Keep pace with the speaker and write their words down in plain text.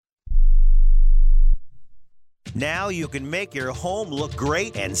Now you can make your home look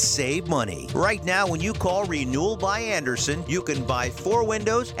great and save money. Right now, when you call Renewal by Andersen, you can buy 4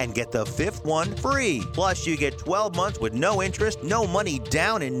 windows and get the 5th one free. Plus, you get 12 months with no interest, no money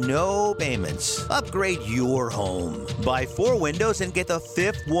down, and no payments. Upgrade your home. Buy 4 windows and get the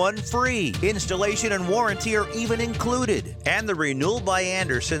 5th one free. Installation and warranty are even included. And the Renewal by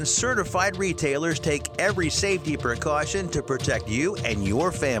Andersen certified retailers take every safety precaution to protect you and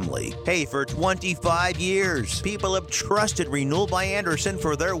your family. Hey, for 25 years, people have trusted Renewal by Andersen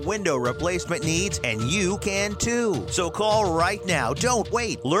for their window replacement needs, and you can too. So call right now. Don't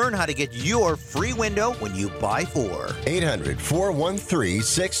wait. Learn how to get your free window when you buy 4.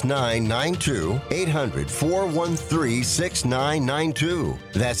 800-413-6992. 800-413-6992.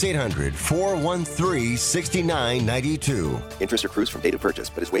 That's 800-413-6992. Interest accrues from date of purchase,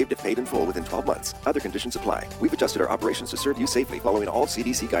 but is waived if paid in full within 12 months. Other conditions apply. We've adjusted our operations to serve you safely following all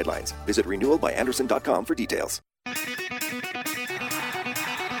CDC guidelines. Visit renewalbyandersen.com for details.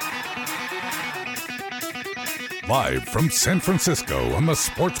 Live from San Francisco on the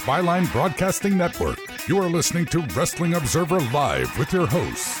Sports Byline Broadcasting Network, you are listening to Wrestling Observer Live with your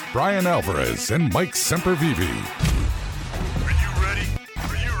hosts, Bryan Alvarez and Mike Sempervive. Are you ready?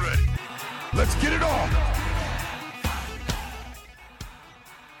 Are you ready? Let's get it on!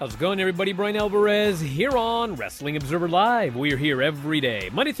 How's it going, everybody? Bryan Alvarez here on Wrestling Observer Live. We are here every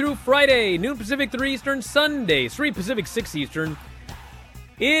day, Monday through Friday, noon Pacific, 3 Eastern, Sunday, 3 Pacific, 6 Eastern.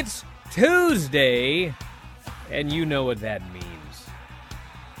 It's Tuesday, and you know what that means.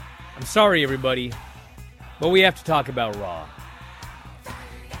 I'm sorry, everybody, but we have to talk about Raw.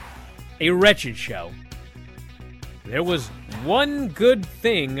 A wretched show. There was one good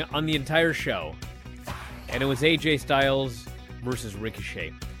thing on the entire show, and it was AJ Styles versus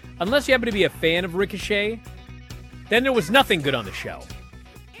Ricochet. Unless you happen to be a fan of Ricochet, then there was nothing good on the show.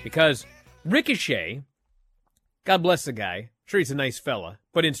 Because Ricochet, God bless the guy, I'm sure he's a nice fella,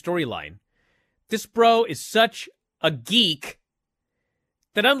 but in storyline, this bro is such a geek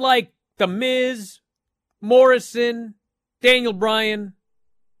that unlike The Miz, Morrison, Daniel Bryan,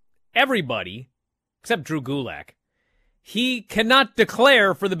 everybody, except Drew Gulak, he cannot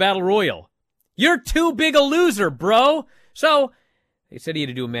declare for the Battle Royal. You're too big a loser, bro! So, they said he had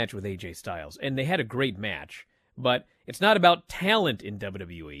to do a match with AJ Styles, and they had a great match, but it's not about talent in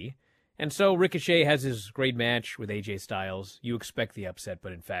WWE, and so Ricochet has his great match with AJ Styles. You expect the upset,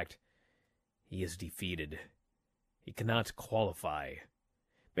 but in fact, he is defeated. He cannot qualify.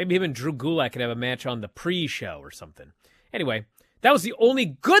 Maybe him and Drew Gulak could have a match on the pre-show or something. Anyway, that was the only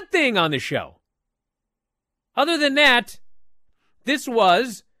good thing on the show. Other than that, this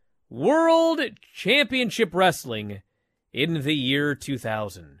was World Championship Wrestling in the year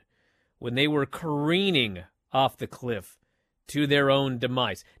 2000, when they were careening off the cliff to their own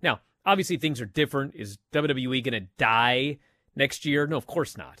demise. Now, obviously things are different. Is WWE going to die next year? No, of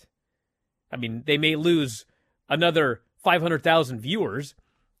course not. I mean, they may lose another 500,000 viewers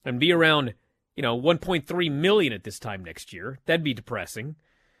and be around, 1.3 million at this time next year. That'd be depressing.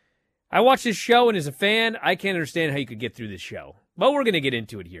 I watched this show, and as a fan, I can't understand how you could get through this show. But we're going to get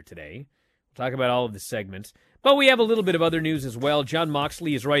into it here today. We'll talk about all of the segments. But we have a little bit of other news as well. Jon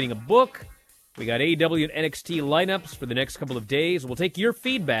Moxley is writing a book. We got AEW and NXT lineups for the next couple of days. We'll take your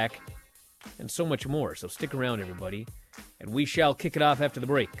feedback and so much more. So stick around, everybody. And we shall kick it off after the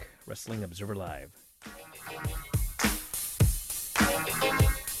break. Wrestling Observer Live.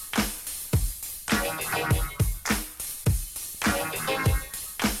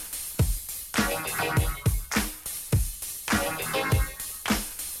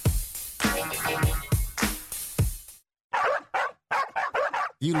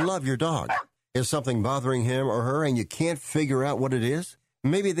 You love your dog. Is something bothering him or her and you can't figure out what it is?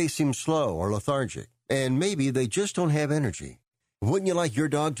 Maybe they seem slow or lethargic, and maybe they just don't have energy. Wouldn't you like your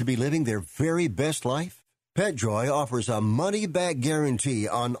dog to be living their very best life? PetJoy offers a money-back guarantee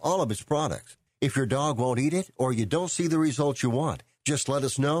on all of its products. If your dog won't eat it or you don't see the results you want, just let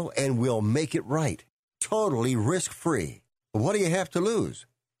us know and we'll make it right. Totally risk-free. What do you have to lose?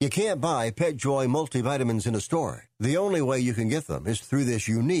 You can't buy PetJoy multivitamins in a store. The only way you can get them is through this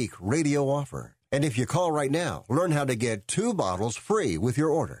unique radio offer. And if you call right now, learn how to get 2 bottles free with your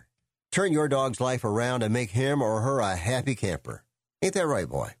order. Turn your dog's life around and make him or her a happy camper. Ain't that right,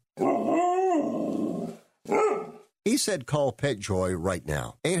 boy? He said call PetJoy right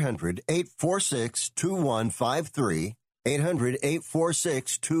now. 800-846-2153.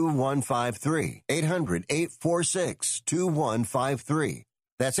 800-846-2153. 800-846-2153.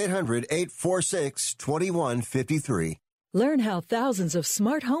 That's 800-846-2153. Learn how thousands of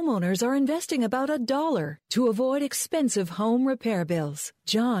smart homeowners are investing about $1 to avoid expensive home repair bills.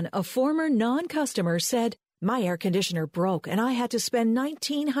 John, a former non-customer, said, My air conditioner broke and I had to spend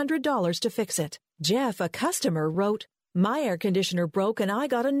 $1,900 to fix it. Jeff, a customer, wrote, my air conditioner broke and I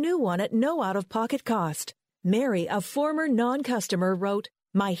got a new one at no out-of-pocket cost. Mary, a former non-customer, wrote,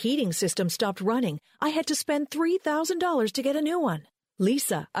 my heating system stopped running. I had to spend $3,000 to get a new one.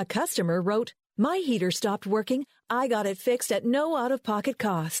 Lisa, a customer, wrote, my heater stopped working. I got it fixed at no out-of-pocket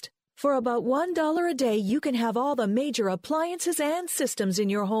cost. For about $1 a day, you can have all the major appliances and systems in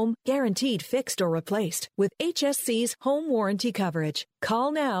your home guaranteed fixed or replaced with HSC's home warranty coverage.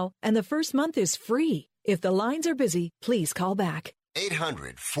 Call now, and the first month is free. If the lines are busy, please call back.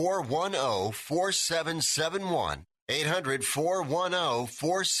 800-410-4771.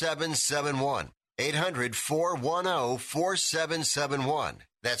 800-410-4771. 800-410-4771.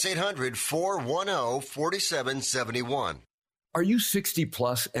 That's 800-410-4771. Are you 60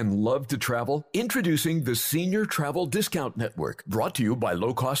 plus and love to travel? Introducing the Senior Travel Discount Network, brought to you by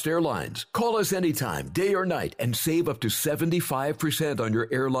Low Cost Airlines. Call us anytime, day or night, and save up to 75% on your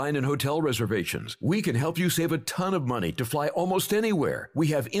airline and hotel reservations. We can help you save a ton of money to fly almost anywhere. We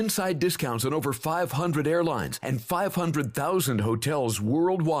have inside discounts on over 500 airlines and 500,000 hotels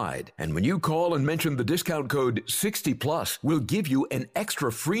worldwide. And when you call and mention the discount code 60 plus, we'll give you an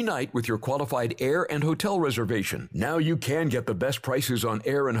extra free night with your qualified air and hotel reservation. Now you can get the best prices on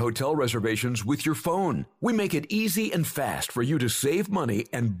air and hotel reservations with your phone. We make it easy and fast for you to save money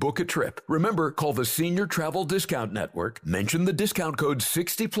and book a trip. Remember, call the Senior Travel Discount Network, mention the discount code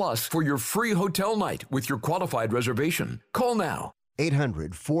 60+ for your free hotel night with your qualified reservation. Call now.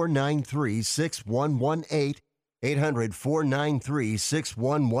 800-493-6118.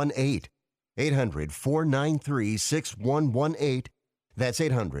 800-493-6118. 800-493-6118. That's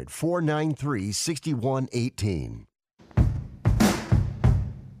 800-493-6118.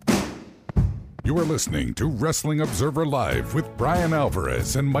 You are listening to Wrestling Observer Live with Bryan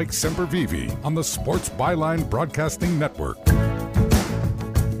Alvarez and Mike Sempervive on the Sports Byline Broadcasting Network.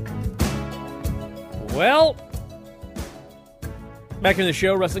 Well, back in the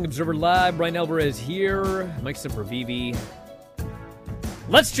show, Wrestling Observer Live. Bryan Alvarez here, Mike Sempervive.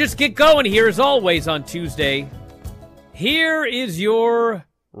 Let's just get going here as always on Tuesday. Here is your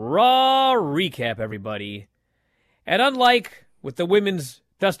Raw recap, everybody. And unlike with the Women's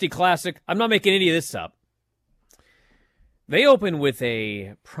Dusty Classic, I'm not making any of this up. They open with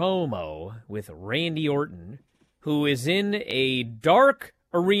a promo with Randy Orton, who is in a dark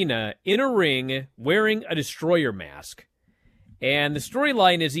arena in a ring wearing a destroyer mask. And the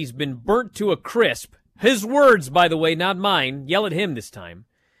storyline is he's been burnt to a crisp. His words, by the way, not mine. Yell at him this time.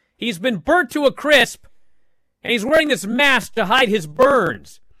 He's been burnt to a crisp, and he's wearing this mask to hide his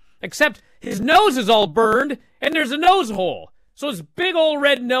burns. Except his nose is all burned, and there's a nose hole. So his big old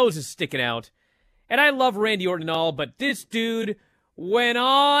red nose is sticking out. And I love Randy Orton and all, but this dude went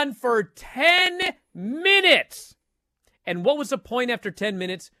on for 10 minutes. And what was the point after 10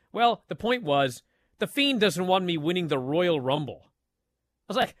 minutes? Well, the point was, The Fiend doesn't want me winning the Royal Rumble. I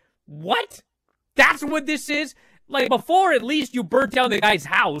was like, what? That's what this is? Like, before, at least you burnt down the guy's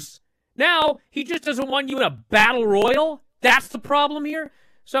house. Now, he just doesn't want you in a battle royal? That's the problem here?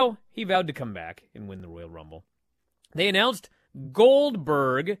 So, he vowed to come back and win the Royal Rumble. They announced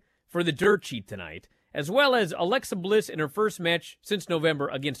Goldberg for the dirt sheet tonight, as well as Alexa Bliss in her first match since November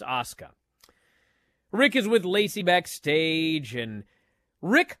against Asuka. Rick is with Lacey backstage, and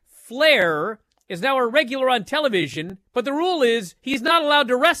Ric Flair is now a regular on television, but the rule is he's not allowed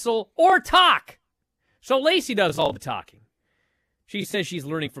to wrestle or talk. So Lacey does all the talking. She says she's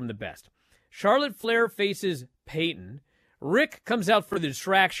learning from the best. Charlotte Flair faces Peyton. Rick comes out for the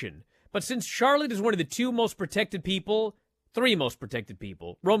distraction, but since Charlotte is one of the three most protected people,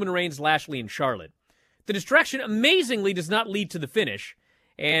 Roman Reigns, Lashley, and Charlotte, the distraction amazingly does not lead to the finish,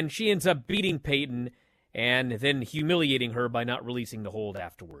 and she ends up beating Peyton and then humiliating her by not releasing the hold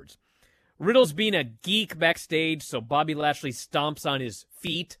afterwards. Riddle's being a geek backstage, so Bobby Lashley stomps on his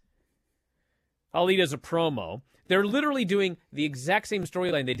feet. Ali does a promo. They're literally doing the exact same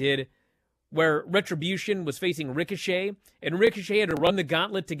storyline they did where Retribution was facing Ricochet, and Ricochet had to run the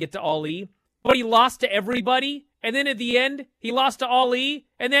gauntlet to get to Ali, but he lost to everybody, and then at the end, he lost to Ali,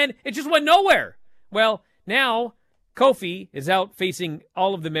 and then it just went nowhere. Well, now Kofi is out facing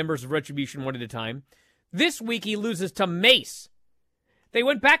all of the members of Retribution one at a time. This week, he loses to Mace. They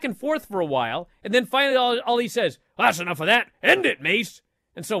went back and forth for a while, and then finally Ali says, that's enough of that. End it, Mace.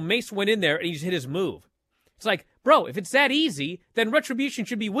 And so Mace went in there, and he just hit his move. It's like, bro, if it's that easy, then Retribution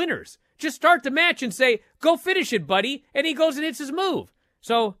should be winners. Just start the match and say, go finish it, buddy. And he goes and hits his move.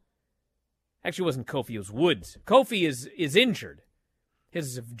 So, actually it wasn't Kofi, it was Woods. Kofi is injured.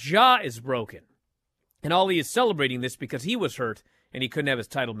 His jaw is broken. And Ali is celebrating this because he was hurt and he couldn't have his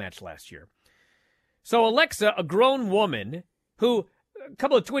title match last year. So Alexa, a grown woman who a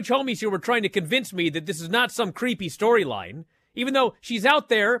couple of Twitch homies here were trying to convince me that this is not some creepy storyline, even though she's out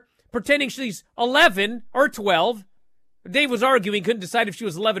there pretending she's 11 or 12. Dave was arguing, couldn't decide if she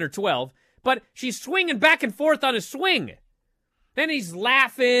was 11 or 12, but she's swinging back and forth on a swing. Then he's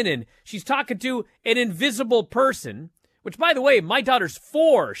laughing, and she's talking to an invisible person, which, by the way, my daughter's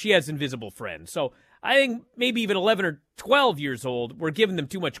 4. She has invisible friends, so I think maybe even 11 or 12 years old, we're giving them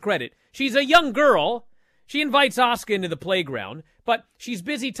too much credit. She's a young girl. She invites Asuka into the playground, but she's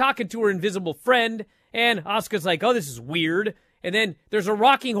busy talking to her invisible friend, and Asuka's like, oh, this is weird. And then there's a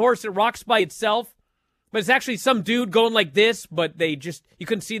rocking horse that rocks by itself, but it's actually some dude going like this, but you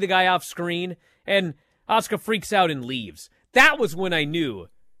couldn't see the guy off screen, and Asuka freaks out and leaves. That was when I knew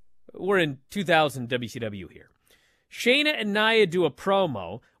we're in 2000 WCW here. Shayna and Nia do a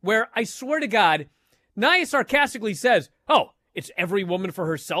promo where, I swear to God, Nia sarcastically says, oh, it's every woman for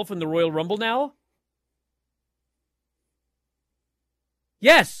herself in the Royal Rumble now?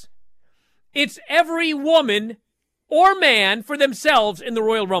 Yes, it's every woman or man for themselves in the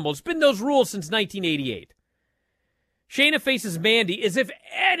Royal Rumble. It's been those rules since 1988. Shayna faces Mandy as if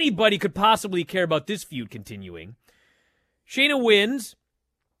anybody could possibly care about this feud continuing. Shayna wins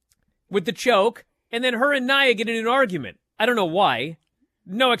with the choke, and then her and Nia get in an argument. I don't know why.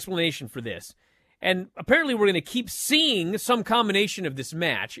 No explanation for this. And apparently we're going to keep seeing some combination of this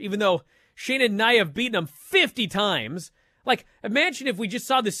match, even though Shayna and Nia have beaten them 50 times. Like, imagine if we just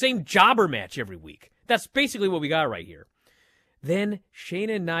saw the same jobber match every week. That's basically what we got right here. Then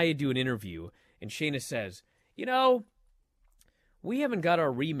Shayna and Nia do an interview, and Shayna says, you know, we haven't got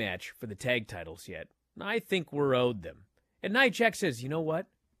our rematch for the tag titles yet. I think we're owed them. And Nia Jax says, you know what?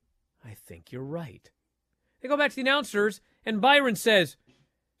 I think you're right. They go back to the announcers, and Byron says,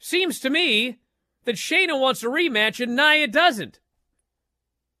 seems to me that Shayna wants a rematch and Nia doesn't.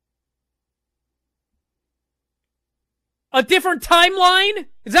 A different timeline?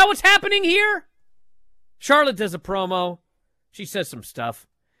 Is that what's happening here? Charlotte does a promo. She says some stuff.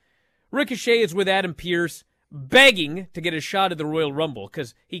 Ricochet is with Adam Pearce, begging to get a shot at the Royal Rumble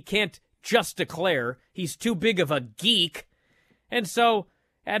because he can't just declare. He's too big of a geek. And so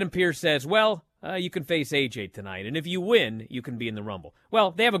Adam Pearce says, well, you can face AJ tonight, and if you win, you can be in the Rumble.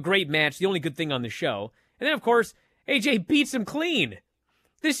 Well, they have a great match, the only good thing on the show. And then, of course, AJ beats him clean.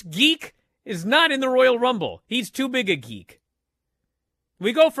 This geek is not in the Royal Rumble. He's too big a geek.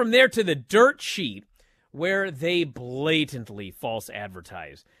 We go from there to the dirt sheet, where they blatantly false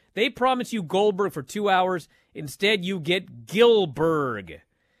advertise. They promise you Goldberg for 2 hours. Instead, you get Gilberg.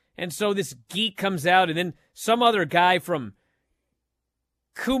 And so this geek comes out, and then some other guy from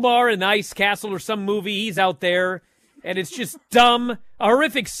Kumar and Ice Castle or some movie, he's out there, and it's just dumb, a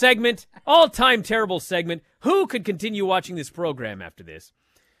horrific segment, all-time terrible segment. Who could continue watching this program after this?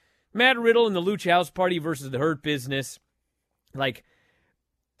 Matt Riddle and the Lucha House Party versus the Hurt Business. Like,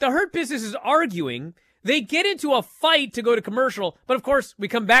 the Hurt Business is arguing. They get into a fight to go to commercial, but of course, we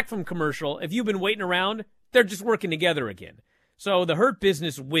come back from commercial. If you've been waiting around, they're just working together again. So the Hurt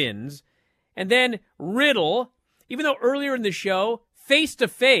Business wins, and then Riddle, even though earlier in the show,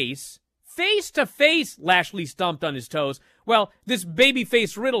 face-to-face, Lashley stomped on his toes. Well, this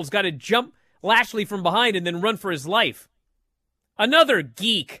babyface Riddle's got to jump Lashley from behind and then run for his life. Another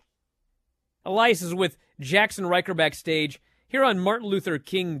geek. Elias is with Jackson Riker backstage. Here on Martin Luther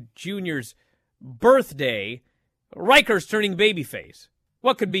King Jr.'s birthday, Riker's turning babyface.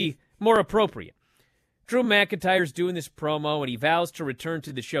 What could be more appropriate? Drew McIntyre's doing this promo, and he vows to return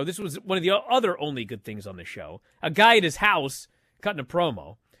to the show. This was one of the other only good things on the show. A guy at his house cutting a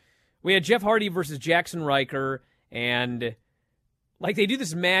promo. We had Jeff Hardy versus Jackson Riker, and like they do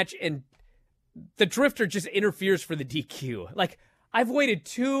this match, and the Drifter just interferes for the DQ. Like, I've waited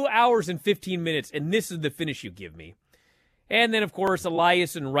 2 hours and 15 minutes, and this is the finish you give me. And then, of course,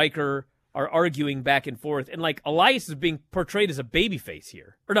 Elias and Riker are arguing back and forth, and like Elias is being portrayed as a babyface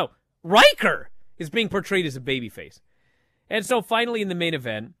here. Or no, Riker is being portrayed as a babyface. And so finally in the main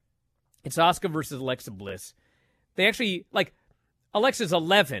event, it's Asuka versus Alexa Bliss. They actually, like, Alexa's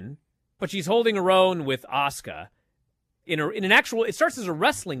 11, but she's holding her own with Asuka in an actual, it starts as a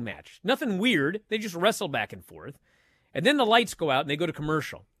wrestling match. Nothing weird. They just wrestle back and forth. And then the lights go out and they go to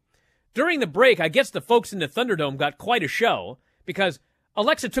commercial. During the break, I guess the folks in the Thunderdome got quite a show because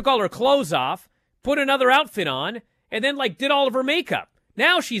Alexa took all her clothes off, put another outfit on, and then, like, did all of her makeup.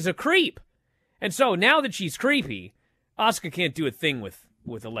 Now she's a creep. And so now that she's creepy, Asuka can't do a thing with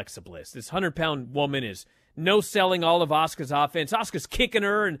Alexa Bliss. This 100-pound woman is no-selling all of Asuka's offense. Asuka's kicking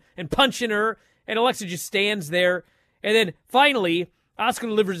her and punching her, and Alexa just stands there. And then finally, Asuka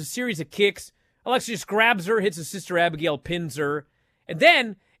delivers a series of kicks. Alexa just grabs her, hits his sister Abigail, pins her. And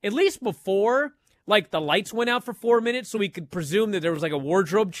then, at least before, like the lights went out for 4 minutes so we could presume that there was like a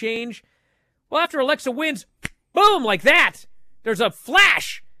wardrobe change. Well, after Alexa wins, boom, like that, there's a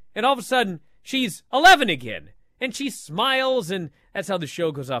flash, and all of a sudden, she's 11 again. And she smiles, and that's how the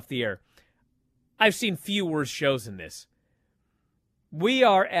show goes off the air. I've seen few worse shows than this. We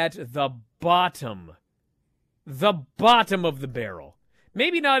are at the bottom of the barrel.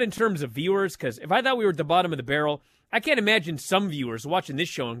 Maybe not in terms of viewers, because if I thought we were at the bottom of the barrel, I can't imagine some viewers watching this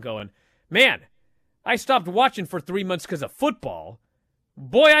show and going, man, I stopped watching for 3 months because of football.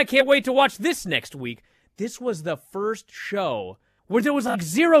 Boy, I can't wait to watch this next week. This was the first show where there was like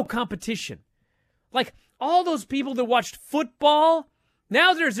zero competition. Like all those people that watched football,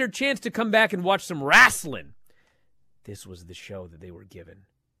 now there's their chance to come back and watch some wrestling. This was the show that they were given.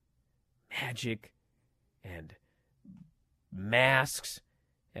 Magic and masks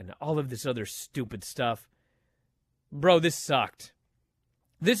and all of this other stupid stuff. Bro, this sucked.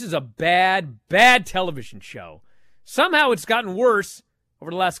 This is a bad television show. Somehow it's gotten worse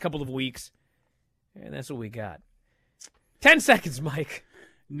over the last couple of weeks. And that's what we got. 10 seconds, Mike.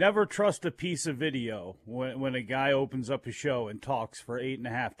 Never trust a piece of video when a guy opens up a show and talks for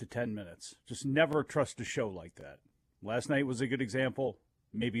 8.5 to 10 minutes. Just never trust a show like that. Last night was a good example.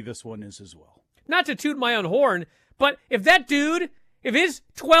 Maybe this one is as well. Not to toot my own horn, but if that dude, if his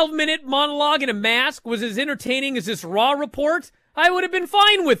 12-minute monologue in a mask was as entertaining as this Raw report, I would have been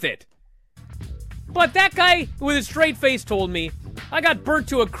fine with it. But that guy with a straight face told me, I got burnt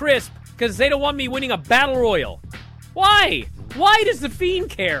to a crisp because they don't want me winning a battle royal. Why? Why does The Fiend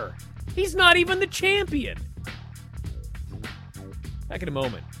care? He's not even the champion. Back in a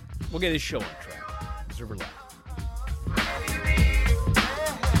moment. We'll get this show on track. Observer Live.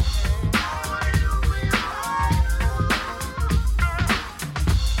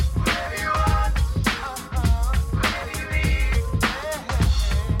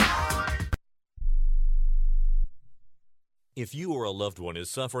 If you or a loved one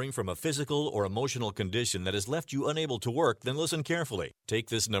is suffering from a physical or emotional condition that has left you unable to work, then listen carefully. Take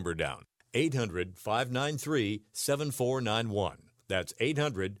this number down. 800-593-7491. That's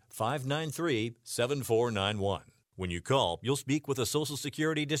 800-593-7491. When you call, you'll speak with a Social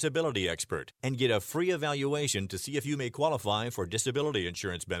Security disability expert and get a free evaluation to see if you may qualify for disability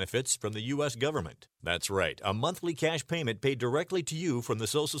insurance benefits from the U.S. government. That's right, a monthly cash payment paid directly to you from the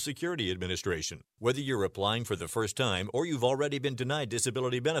Social Security Administration. Whether you're applying for the first time or you've already been denied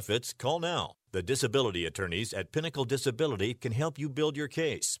disability benefits, call now. The disability attorneys at Pinnacle Disability can help you build your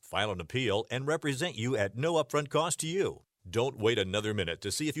case, file an appeal, and represent you at no upfront cost to you. Don't wait another minute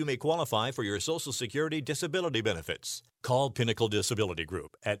to see if you may qualify for your Social Security disability benefits. Call Pinnacle Disability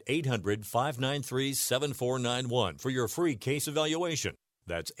Group at 800-593-7491 for your free case evaluation.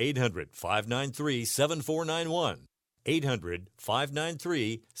 That's 800-593-7491.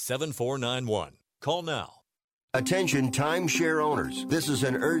 800-593-7491. Call now. Attention timeshare owners. This is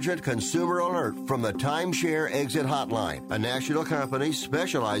an urgent consumer alert from the Timeshare Exit Hotline, a national company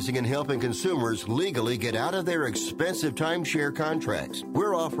specializing in helping consumers legally get out of their expensive timeshare contracts.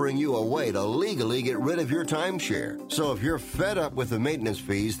 We're offering you a way to legally get rid of your timeshare. So if you're fed up with the maintenance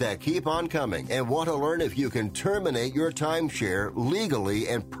fees that keep on coming and want to learn if you can terminate your timeshare legally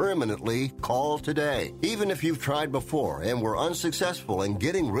and permanently, call today. Even if you've tried before and were unsuccessful in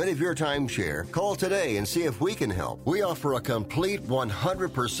getting rid of your timeshare, call today and see if we can help. We offer a complete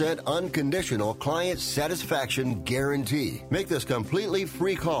 100% unconditional client satisfaction guarantee. Make this completely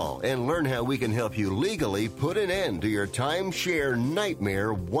free call and learn how we can help you legally put an end to your timeshare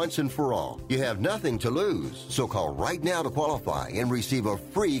nightmare once and for all. You have nothing to lose, so call right now to qualify and receive a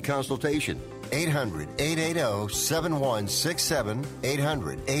free consultation. 800-880-7167.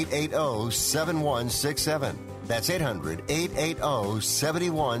 800-880-7167. That's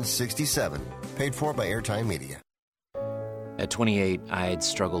 800-880-7167. Paid for by Airtime Media. At 28, I had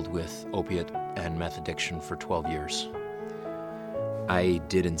struggled with opiate and meth addiction for 12 years. I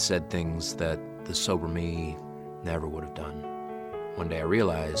did and said things that the sober me never would have done. One day I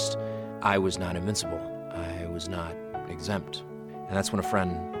realized I was not invincible. I was not exempt. And that's when a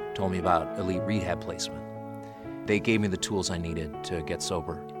friend told me about Elite Rehab Placement. They gave me the tools I needed to get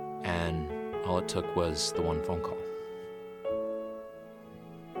sober, and all it took was the one phone call.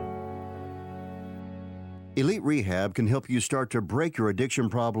 Elite Rehab can help you start to break your addiction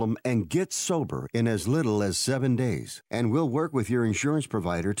problem and get sober in as little as 7 days. And we'll work with your insurance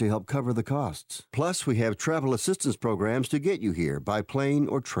provider to help cover the costs. Plus, we have travel assistance programs to get you here by plane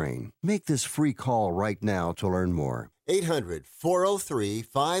or train. Make this free call right now to learn more.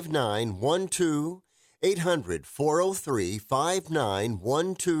 800-403-5912.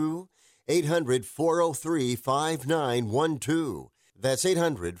 800-403-5912. 800-403-5912. That's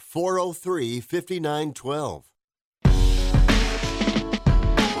 800-403-5912.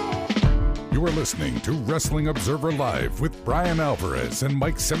 You are listening to Wrestling Observer Live with Bryan Alvarez and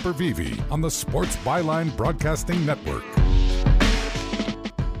Mike Sempervive on the Sports Byline Broadcasting Network.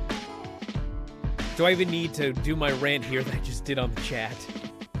 Do I even need to do my rant here that I just did on the chat?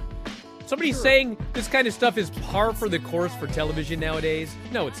 Somebody's saying this kind of stuff is par for the course for television nowadays.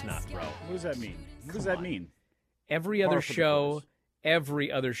 No, it's not, bro. What does that mean? What does that mean? Every other show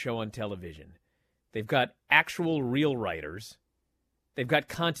on television, they've got actual real writers. They've got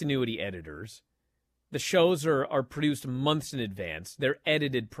continuity editors. The shows are produced months in advance. They're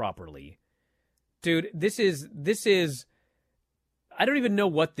edited properly. Dude, this is I don't even know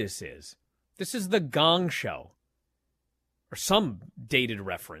what this is. This is the Gong Show. Or some dated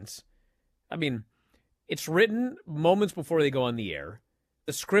reference. I mean, it's written moments before they go on the air.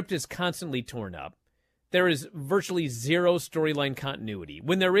 The script is constantly torn up. There is virtually zero storyline continuity.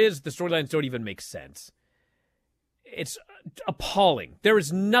 When there is, the storylines don't even make sense. It's appalling. There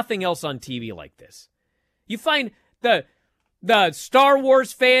is nothing else on TV like this. You find the Star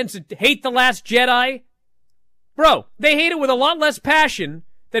Wars fans that hate The Last Jedi, bro, they hate it with a lot less passion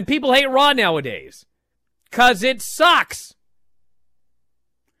than people hate Raw nowadays. 'Cause it sucks.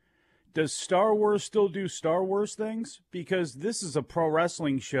 Does Star Wars still do Star Wars things? Because this is a pro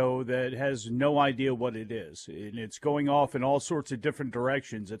wrestling show that has no idea what it is. And it's going off in all sorts of different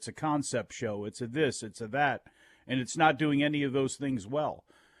directions. It's a concept show. It's a this, it's a that. And it's not doing any of those things well.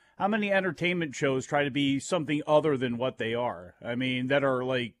 How many entertainment shows try to be something other than what they are? I mean, that are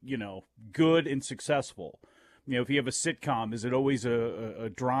like, good and successful. If you have a sitcom, is it always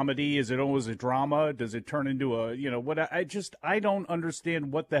a dramedy? Is it always a drama? Does it turn into a, I don't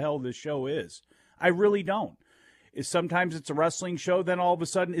understand what the hell this show is. I really don't. Sometimes it's a wrestling show, then all of a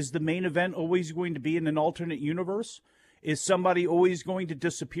sudden, is the main event always going to be in an alternate universe? Is somebody always going to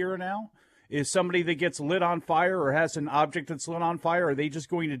disappear now? Is somebody that gets lit on fire or has an object that's lit on fire, are they just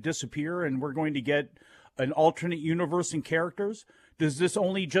going to disappear and we're going to get an alternate universe and characters? Does this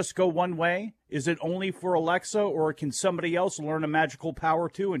only just go one way? Is it only for Alexa, or can somebody else learn a magical power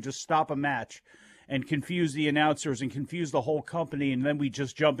too and just stop a match and confuse the announcers and confuse the whole company, and then we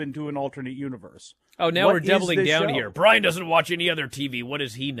just jump into an alternate universe? Oh, now we're doubling down here. Bryan doesn't watch any other TV. What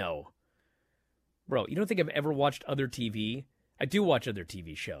does he know? Bro, you don't think I've ever watched other TV? I do watch other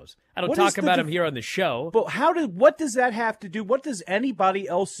TV shows. I don't talk about them here on the show. But what does that have to do? What does anybody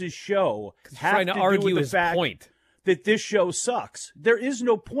else's show have to do with the fact that this show sucks? There is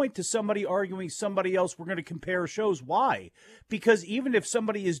no point to somebody arguing somebody else. We're going to compare shows. Why? Because even if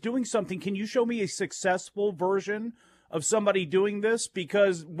somebody is doing something, can you show me a successful version of somebody doing this?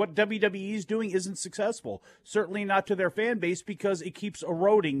 Because what WWE is doing isn't successful. Certainly not to their fan base, because it keeps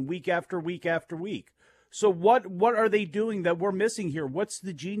eroding week after week after week. So what are they doing that we're missing here? What's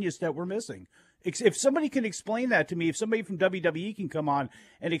the genius that we're missing? If somebody can explain that to me, if somebody from WWE can come on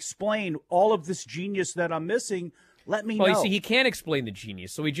and explain all of this genius that I'm missing, let me know. Well, you see, he can't explain the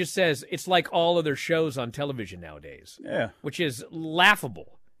genius, so he just says it's like all other shows on television nowadays. Yeah. Which is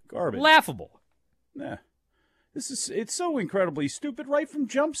laughable. Garbage. Laughable. Yeah. It's so incredibly stupid. Right from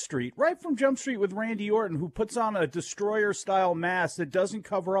Jump Street with Randy Orton, who puts on a Destroyer-style mask that doesn't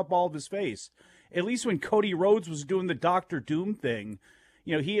cover up all of his face. At least when Cody Rhodes was doing the Dr. Doom thing,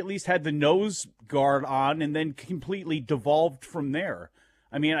 he at least had the nose guard on and then completely devolved from there.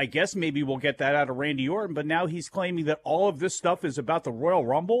 I mean, I guess maybe we'll get that out of Randy Orton, but now he's claiming that all of this stuff is about the Royal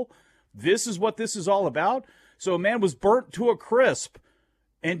Rumble. This is what this is all about. So a man was burnt to a crisp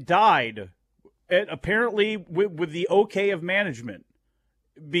and died, apparently with the okay of management,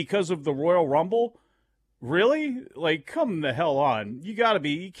 because of the Royal Rumble. Really? Like, come the hell on. You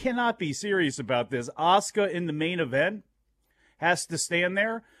cannot be serious about this. Asuka in the main event has to stand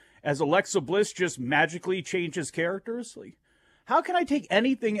there as Alexa Bliss just magically changes characters? Like, how can I take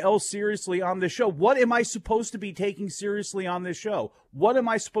anything else seriously on this show? What am I supposed to be taking seriously on this show? What am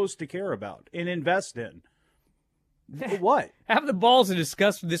I supposed to care about and invest in? What? Have the balls to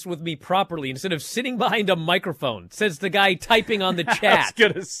discuss this with me properly instead of sitting behind a microphone, says the guy typing on the chat. I was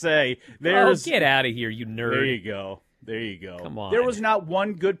going to say. Get out of here, you nerd. There you go. Come on. There was not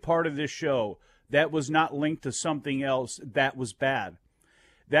one good part of this show that was not linked to something else that was bad.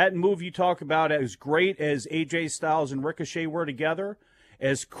 That move you talk about, as great as AJ Styles and Ricochet were together,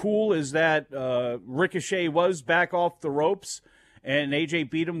 as cool as that Ricochet was back off the ropes, and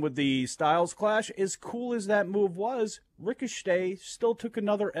AJ beat him with the Styles Clash, as cool as that move was, Ricochet still took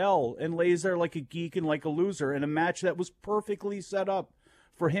another L and lays there like a geek and like a loser in a match that was perfectly set up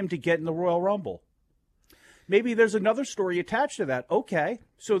for him to get in the Royal Rumble. Maybe there's another story attached to that. Okay,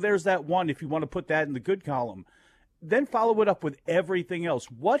 so there's that one if you want to put that in the good column. then follow it up with everything else.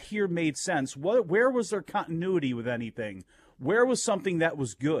 What here made sense? Where was there continuity with anything? Where was something that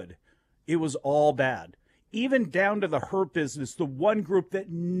was good? It was all bad. Even down to the Hurt Business, the one group that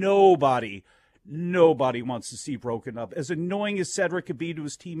nobody wants to see broken up. As annoying as Cedric could be to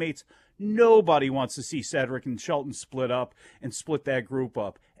his teammates, nobody wants to see Cedric and Shelton split up and split that group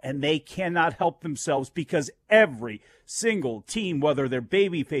up. And they cannot help themselves because every single team, whether they're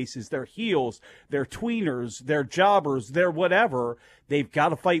baby faces, they're heels, they're tweeners, they're jobbers, they're whatever, they've got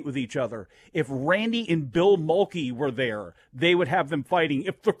to fight with each other. If Randy and Bill Mulkey were there, they would have them fighting.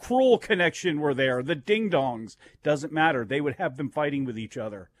 If the Cruel Connection were there, the Ding Dongs, doesn't matter. They would have them fighting with each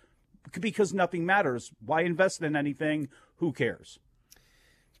other. Because nothing matters. Why invest in anything? Who cares?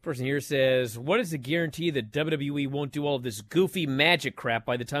 Person here says, what is the guarantee that WWE won't do all of this goofy magic crap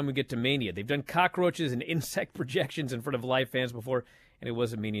by the time we get to Mania? They've done cockroaches and insect projections in front of live fans before, and it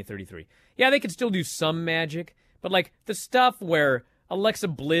wasn't Mania 33. Yeah, they could still do some magic, but like the stuff where Alexa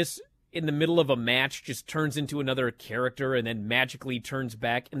Bliss in the middle of a match just turns into another character and then magically turns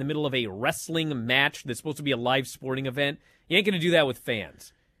back in the middle of a wrestling match that's supposed to be a live sporting event, you ain't going to do that with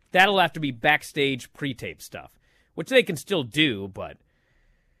fans. That'll have to be backstage pre-tape stuff, which they can still do, but...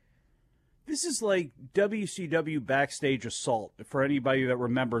 This is like WCW Backstage Assault, for anybody that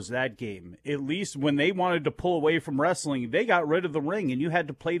remembers that game. At least when they wanted to pull away from wrestling, they got rid of the ring, and you had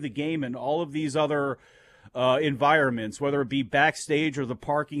to play the game in all of these other environments, whether it be backstage or the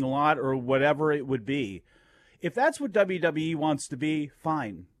parking lot or whatever it would be. If that's what WWE wants to be,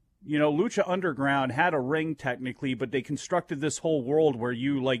 fine. You know, Lucha Underground had a ring technically, but they constructed this whole world where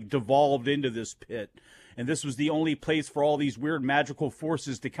you, like, devolved into this pit. And this was the only place for all these weird magical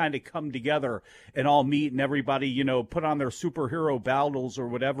forces to kind of come together and all meet and everybody, you know, put on their superhero battles or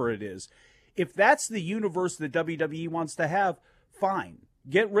whatever it is. If that's the universe that WWE wants to have, fine.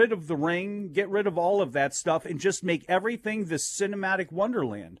 Get rid of the ring, get rid of all of that stuff, and just make everything this cinematic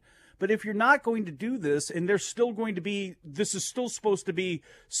wonderland. But if you're not going to do this, and there's still going to be, this is still supposed to be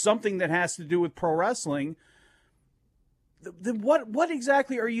something that has to do with pro wrestling, then what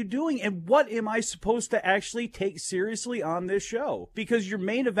exactly are you doing? And what am I supposed to actually take seriously on this show? Because your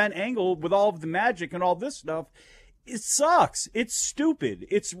main event angle with all of the magic and all this stuff, it sucks. It's stupid.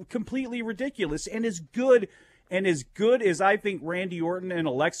 It's completely ridiculous. And as good as I think Randy Orton and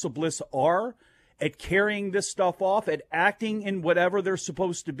Alexa Bliss are at carrying this stuff off, at acting in whatever they're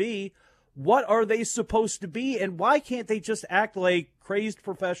supposed to be, what are they supposed to be? And why can't they just act like crazed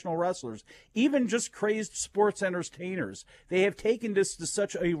professional wrestlers, even just crazed sports entertainers? They have taken this to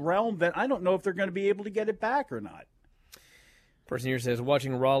such a realm that I don't know if they're going to be able to get it back or not. Person here says,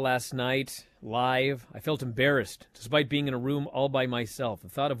 watching Raw last night live, I felt embarrassed, despite being in a room all by myself. The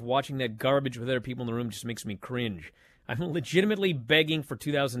thought of watching that garbage with other people in the room just makes me cringe. I'm legitimately begging for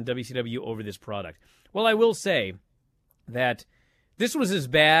 2000 WCW over this product. Well, I will say that this was as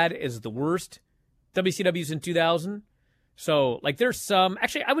bad as the worst WCWs in 2000. So, like, there's some...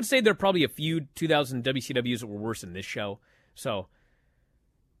 Actually, I would say there are probably a few 2000 WCWs that were worse than this show. So,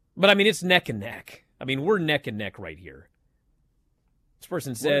 but, I mean, it's neck and neck. I mean, we're neck and neck right here. This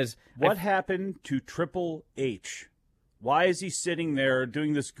person says... What happened to Triple H? Why is he sitting there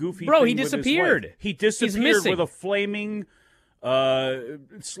doing this goofy thing? Bro, he with his disappeared. wife? He disappeared with a flaming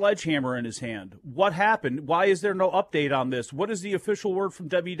sledgehammer in his hand. What happened? Why is there no update on this? What is the official word from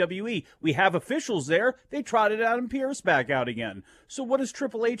WWE? We have officials there. They trotted Adam Pearce back out again. So what does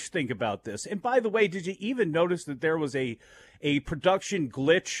Triple H think about this? And by the way, did you even notice that there was a production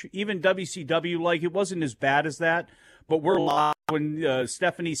glitch? Even WCW, like, it wasn't as bad as that. But we're live when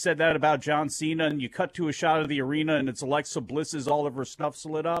Stephanie said that about John Cena, and you cut to a shot of the arena, and it's Alexa Bliss's all of her stuff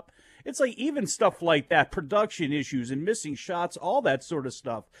lit up. It's like even stuff like that, production issues and missing shots, all that sort of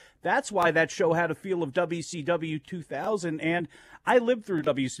stuff. That's why that show had a feel of WCW 2000, and I lived through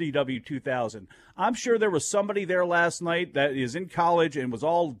WCW 2000. I'm sure there was somebody there last night that is in college and was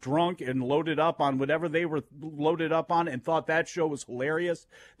all drunk and loaded up on whatever they were loaded up on and thought that show was hilarious.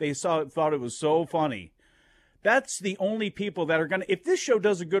 They thought it was so funny. That's the only people that are going to... If this show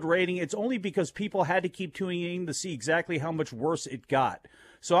does a good rating, it's only because people had to keep tuning in to see exactly how much worse it got.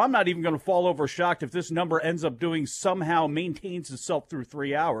 So I'm not even going to fall over shocked if this number ends up doing somehow maintains itself through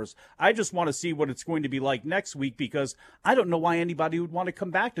 3 hours. I just want to see what it's going to be like next week because I don't know why anybody would want to come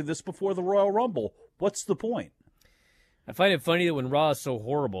back to this before the Royal Rumble. What's the point? I find it funny that when Raw is so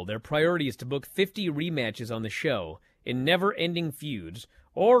horrible, their priority is to book 50 rematches on the show in never-ending feuds,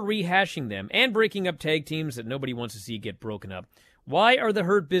 or rehashing them, and breaking up tag teams that nobody wants to see get broken up. Why are the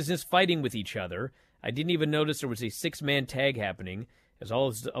Hurt Business fighting with each other? I didn't even notice there was a 6-man tag happening, as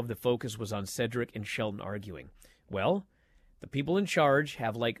all of the focus was on Cedric and Shelton arguing. Well, the people in charge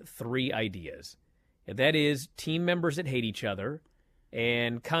have like 3 ideas. and that is team members that hate each other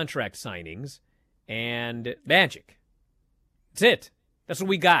and contract signings and magic. That's it. That's what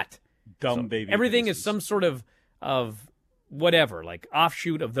we got. Dumb baby. Everything faces. is some sort of whatever, like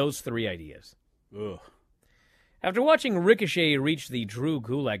offshoot of those three ideas. Ugh. After watching Ricochet reach the Drew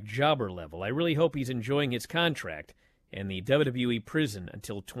Gulak jobber level, I really hope he's enjoying his contract and the WWE prison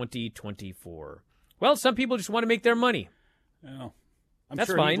until 2024. Well, some people just want to make their money. Well, I'm That's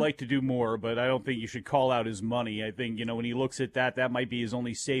sure fine. he'd like to do more, but I don't think you should call out his money. I think, when he looks at that, that might be his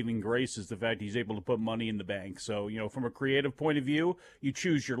only saving grace is the fact he's able to put money in the bank. So, from a creative point of view, you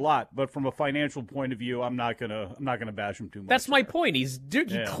choose your lot. But from a financial point of view, I'm not gonna bash him too much. That's my point. He's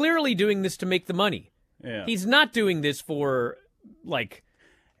clearly doing this to make the money. Yeah. He's not doing this for,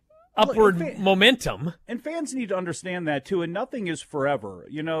 upward momentum. And fans need to understand that, too, and nothing is forever.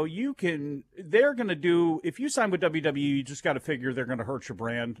 They're going to do, if you sign with WWE, you just got to figure they're going to hurt your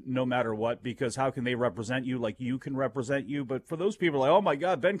brand no matter what, because how can they represent you like you can represent you? But for those people, oh my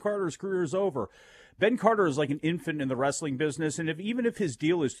God, Ben Carter's career is over. Ben Carter is like an infant in the wrestling business, and even if his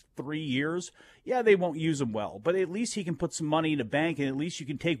deal is 3 years, yeah, they won't use him well. But at least he can put some money in the bank, and at least you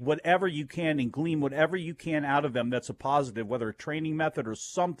can take whatever you can and glean whatever you can out of them that's a positive, whether a training method or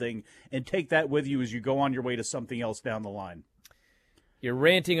something, and take that with you as you go on your way to something else down the line. You're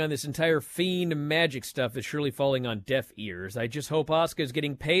ranting on this entire Fiend magic stuff is surely falling on deaf ears. I just hope Asuka's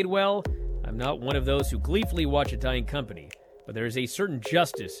getting paid well. I'm not one of those who gleefully watch a dying company, but there is a certain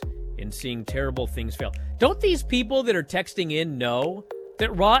justice in seeing terrible things fail. Don't these people that are texting in know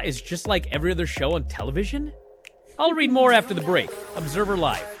that Raw is just like every other show on television? I'll read more after the break. Observer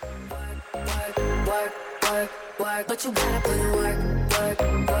Live. But you gotta put in work.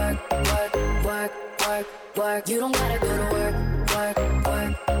 You don't gotta go to work.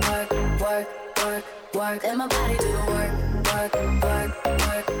 Let my body do the work.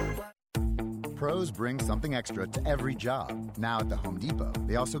 Pros bring something extra to every job. Now at the Home Depot,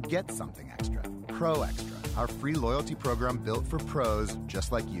 they also get something extra. Pro Extra, our free loyalty program built for pros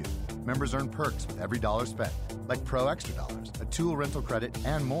just like you. Members earn perks with every dollar spent, like Pro Extra Dollars, a tool rental credit,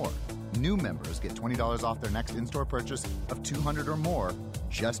 and more. New members get $20 off their next in-store purchase of $200 or more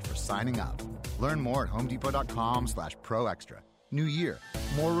just for signing up. Learn more at homedepot.com/Pro Extra. New year,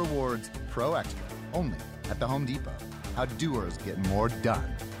 more rewards, Pro Extra, only at the Home Depot. How doers get more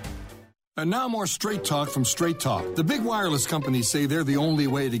done. And now more Straight Talk from Straight Talk. The big wireless companies say they're the only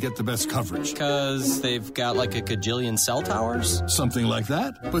way to get the best coverage. Because they've got like a gajillion cell towers? Something like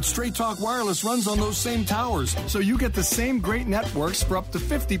that. But Straight Talk Wireless runs on those same towers, so you get the same great networks for up to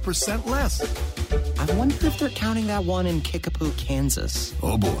 50% less. I wonder if they're counting that one in Kickapoo, Kansas.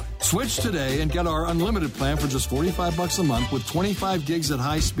 Oh boy. Switch today and get our unlimited plan for just $45 a month with 25 gigs at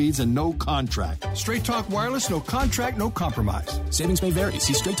high speeds and no contract. Straight Talk Wireless, no contract, no compromise. Savings may vary.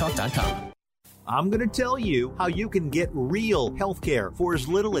 See straighttalk.com. I'm going to tell you how you can get real health care for as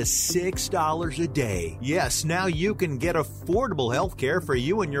little as $6 a day. Yes, now you can get affordable health care for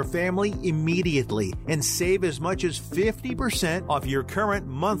you and your family immediately and save as much as 50% off your current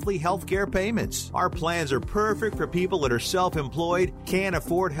monthly health care payments. Our plans are perfect for people that are self-employed, can't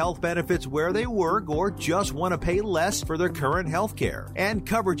afford health benefits where they work, or just want to pay less for their current health care. And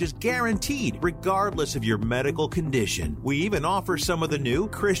coverage is guaranteed regardless of your medical condition. We even offer some of the new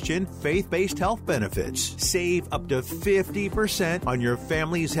Christian faith-based health benefits. Save up to 50% on your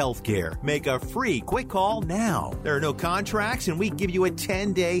family's health care. Make a free quick call now. There are no contracts, and we give you a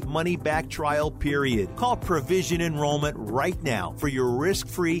 10-day money-back trial period. Call Provision Enrollment right now for your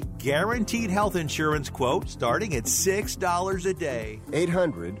risk-free, guaranteed health insurance quote starting at $6 a day.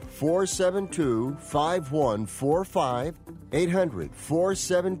 800-472-5145.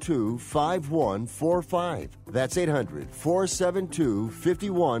 800-472-5145. That's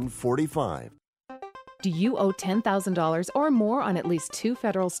 800-472-5145. Do you owe $10,000 or more on at least 2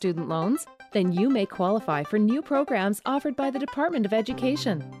 federal student loans? Then you may qualify for new programs offered by the Department of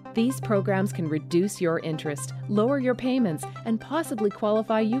Education. These programs can reduce your interest, lower your payments, and possibly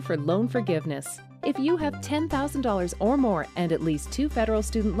qualify you for loan forgiveness. If you have $10,000 or more and at least 2 federal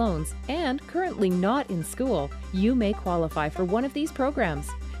student loans and currently not in school, you may qualify for one of these programs.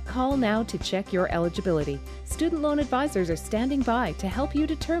 Call now to check your eligibility. Student loan advisors are standing by to help you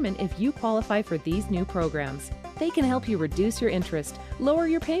determine if you qualify for these new programs. They can help you reduce your interest, lower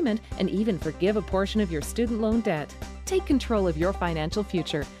your payment, and even forgive a portion of your student loan debt. Take control of your financial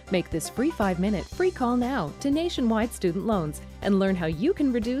future. Make this free 5-minute free call now to Nationwide Student Loans and learn how you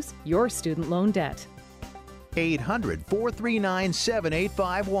can reduce your student loan debt.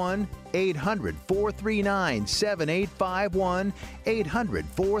 800-439-7851. 800-439-7851.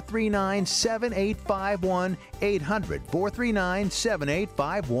 800-439-7851.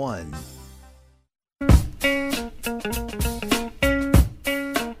 800-439-7851. You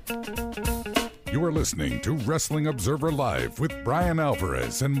are listening to Wrestling Observer Live with Bryan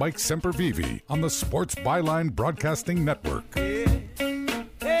Alvarez and Mike Sempervive on the Sports Byline Broadcasting Network. Hey,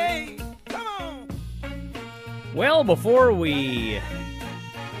 come on. Well, before we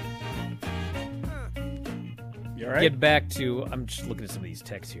get back to... I'm just looking at some of these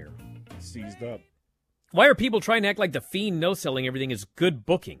texts here. Seized up. Why are people trying to act like The Fiend no-selling everything is good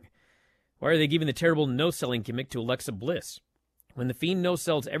booking? Why are they giving the terrible no-selling gimmick to Alexa Bliss? When The Fiend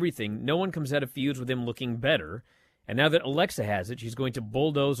no-sells everything, no one comes out of feuds with him looking better. And now that Alexa has it, she's going to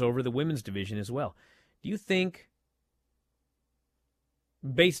bulldoze over the women's division as well. Do you think,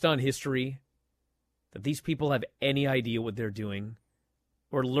 based on history, that these people have any idea what they're doing?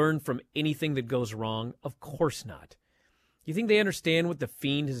 Or learn from anything that goes wrong? Of course not. Do you think they understand what The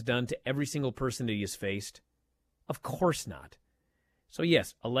Fiend has done to every single person that he has faced? Of course not. So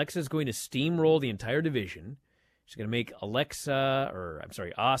yes, Alexa is going to steamroll the entire division. She's going to make Asuka,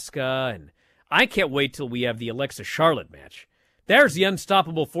 and I can't wait till we have the Alexa-Charlotte match. There's the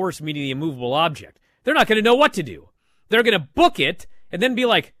unstoppable force meeting the immovable object. They're not going to know what to do. They're going to book it and then be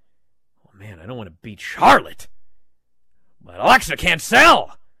like, oh man, I don't want to beat Charlotte. But Alexa can't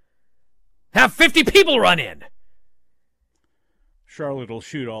sell. Have 50 people run in. Charlotte will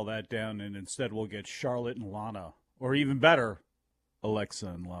shoot all that down, and instead we'll get Charlotte and Lana. Or even better, Alexa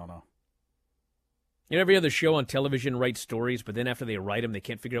and Lana. You know, every other show on television writes stories, but then after they write them, they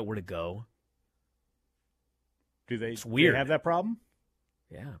can't figure out where to go. Do they? It's weird. They have that problem?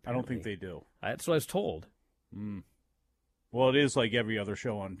 Yeah, apparently. I don't think they do. That's what I was told. Well, it is like every other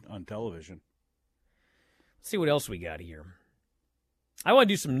show on television. Let's see what else we got here. I want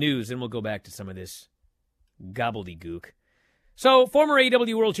to do some news, and we'll go back to some of this gobbledygook. So, former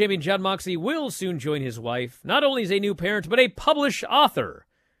AEW World Champion Jon Moxley will soon join his wife, not only as a new parent, but a published author.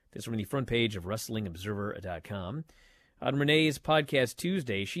 This from the front page of WrestlingObserver.com. On Renee's podcast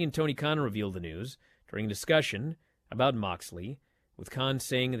Tuesday, she and Tony Khan revealed the news during a discussion about Moxley, with Khan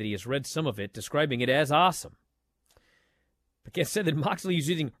saying that he has read some of it, describing it as awesome. Paquette said that Moxley is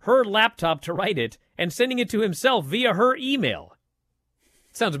using her laptop to write it and sending it to himself via her email.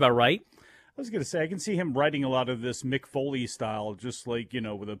 Sounds about right. I was going to say, I can see him writing a lot of this Mick Foley style, just like,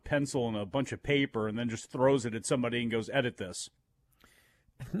 with a pencil and a bunch of paper, and then just throws it at somebody and goes, edit this.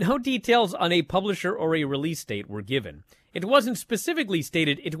 No details on a publisher or a release date were given. It wasn't specifically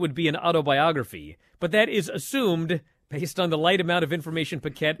stated it would be an autobiography, but that is assumed based on the light amount of information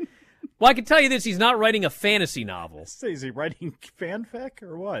Paquette... Well, I can tell you this, he's not writing a fantasy novel. Is he writing fanfic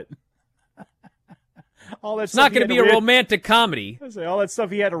or what? All that it's not going to be a romantic comedy. All that stuff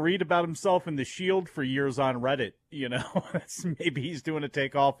he had to read about himself in The Shield for years on Reddit, maybe he's doing a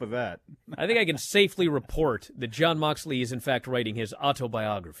takeoff of that. I think I can safely report that Jon Moxley is in fact writing his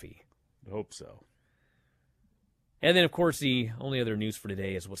autobiography. I hope so. And then, of course, the only other news for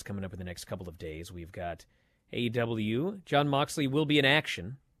today is what's coming up in the next couple of days. We've got AEW. Jon Moxley will be in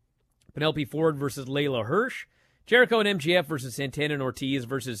action. Penelope Ford versus Layla Hirsch. Jericho and MJF versus Santana and Ortiz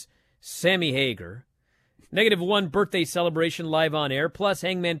versus Sammy Hager. -1 birthday celebration live on air, plus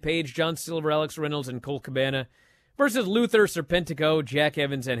Hangman Page, John Silver, Alex Reynolds, and Colt Cabana versus Luther, Serpentico, Jack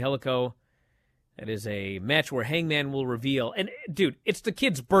Evans, and Angelico. That is a match where Hangman will reveal. And, dude, it's the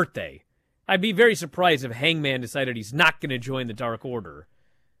kid's birthday. I'd be very surprised if Hangman decided he's not going to join the Dark Order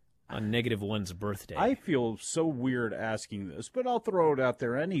on -1's birthday. I feel so weird asking this, but I'll throw it out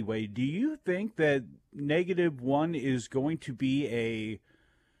there anyway. Do you think that -1 is going to be a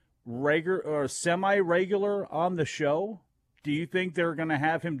regular or semi-regular on the show? Do you think they're going to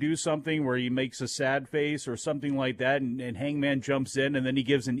have him do something where he makes a sad face or something like that, and Hangman jumps in and then he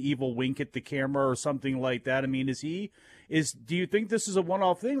gives an evil wink at the camera or something like that? I mean, do you think this is a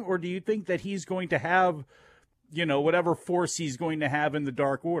one-off thing, or do you think that he's going to have, whatever force he's going to have in the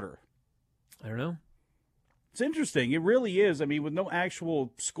Dark Order? I don't know. It's interesting. It really is. I mean, with no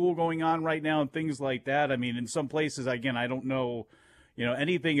actual school going on right now and things like that, I mean, in some places, again, I don't know,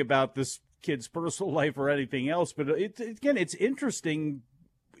 anything about this kid's personal life or anything else, but it's interesting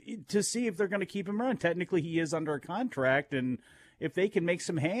to see if they're going to keep him around. Technically, he is under a contract, and if they can make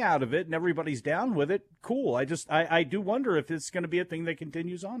some hay out of it and everybody's down with it, cool. I do wonder if it's going to be a thing that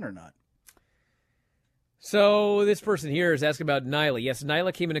continues on or not. So this person here is asking about Nyla. Yes,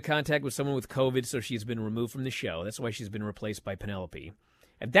 Nyla came into contact with someone with COVID, so she's been removed from the show. That's why she's been replaced by Penelope.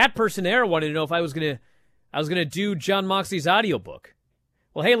 And that person there wanted to know if I was gonna do Jon Moxley's audiobook.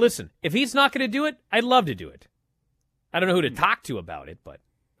 Well, hey, listen, if he's not going to do it, I'd love to do it. I don't know who to talk to about it, but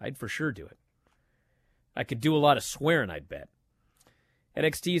I'd for sure do it. I could do a lot of swearing, I'd bet.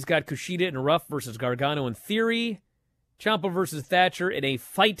 NXT's got Kushida and Ruff versus Gargano in Theory. Ciampa versus Thatcher in a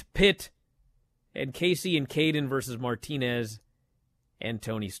fight pit and Casey and Caden versus Martinez and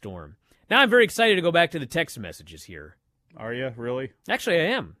Tony Storm. Now I'm very excited to go back to the text messages here. Are you really? Actually, I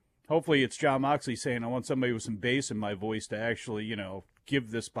am. Hopefully it's John Moxley saying, I want somebody with some bass in my voice to actually,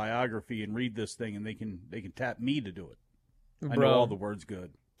 give this biography and read this thing, and they can tap me to do it. I know all the words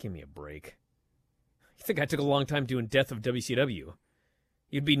good. Give me a break. You think I took a long time doing Death of WCW?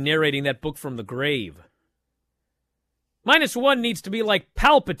 You'd be narrating that book from the grave. -1 needs to be like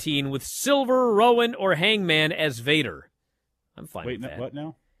Palpatine with Silver, Rowan, or Hangman as Vader. I'm fine with that. Wait, what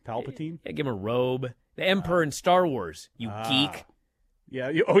now? Palpatine? Yeah, give him a robe. The Emperor in Star Wars, you geek. Yeah.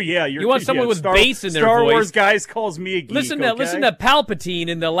 Yeah. You want someone with bass in their Star voice. Wars guys calls me a geek. Listen to Palpatine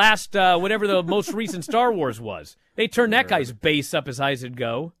in the last, whatever the most recent Star Wars was. They turned that guy's bass up as high as it'd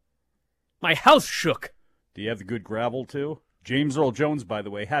go. My house shook. Do you have the good gravel, too? James Earl Jones, by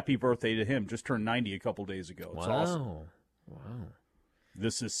the way, happy birthday to him. Just turned 90 a couple days ago. It's awesome. Wow.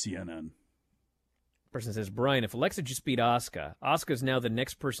 This is CNN. Person says, Brian, if Alexa just beat Asuka, Asuka's now the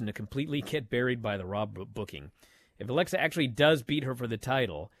next person to completely get buried by the Raw booking. If Alexa actually does beat her for the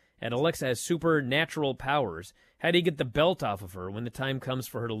title, and Alexa has supernatural powers, how do you get the belt off of her when the time comes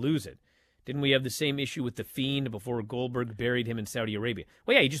for her to lose it? Didn't we have the same issue with The Fiend before Goldberg buried him in Saudi Arabia?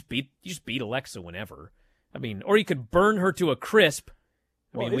 Well, yeah, you just beat Alexa whenever. I mean, or you could burn her to a crisp.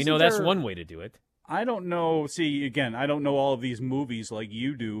 I mean, we know that's one way to do it. I don't know. See, again, I don't know all of these movies like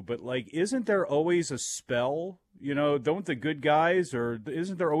you do, but, isn't there always a spell? Don't the good guys, or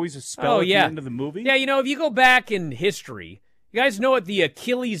isn't there always a spell at the end of the movie? Yeah, if you go back in history, you guys know what the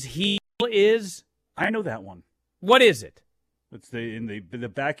Achilles heel is? I know that one. What is it? It's in the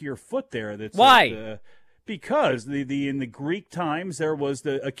back of your foot there. That's why? Because in the Greek times there was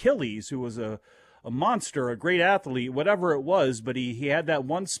the Achilles, who was a monster, a great athlete, whatever it was, but he had that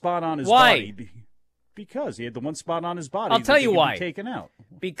one spot on his body. Because he had the one spot on his body. I'll tell you why. Taken out.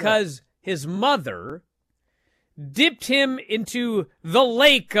 Because his mother dipped him into the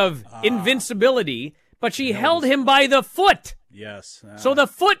lake of invincibility, but she held him by the foot. Yes. So the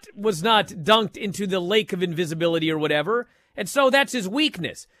foot was not dunked into the lake of invisibility or whatever, and so that's his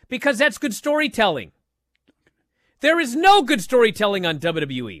weakness, because that's good storytelling. There is no good storytelling on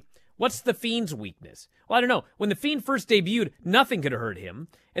WWE. What's The Fiend's weakness? Well, I don't know. When The Fiend first debuted, nothing could hurt him.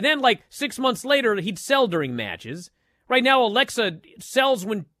 And then, 6 months later, he'd sell during matches. Right now, Alexa sells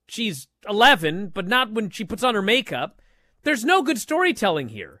when she's 11, but not when she puts on her makeup. There's no good storytelling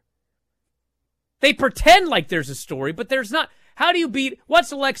here. They pretend like there's a story, but there's not. How do you beat?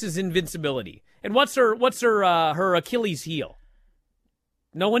 What's Alexa's invincibility? And what's her Achilles heel?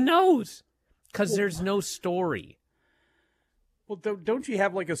 No one knows, because there's no story. Well, don't you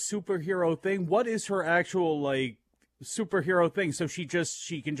have a superhero thing? What is her actual superhero thing? So she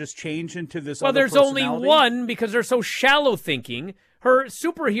can just change into this. Well, there's only one, because they're so shallow thinking. Her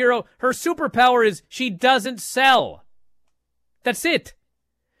superpower is she doesn't sell. That's it.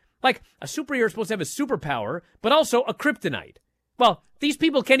 A superhero is supposed to have a superpower, but also a kryptonite. Well, these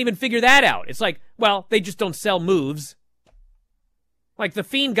people can't even figure that out. It's they just don't sell moves. The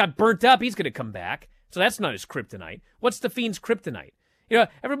Fiend got burnt up, he's going to come back. So that's not his kryptonite. What's The Fiend's kryptonite?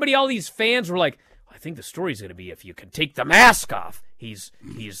 Everybody, all these fans were like, I think the story's going to be if you can take the mask off, he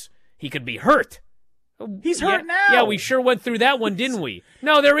could be hurt. He's hurt now. Yeah, we sure went through that one, didn't we?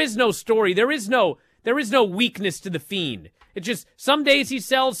 No, there is no story. There is no weakness to The Fiend. It's just some days he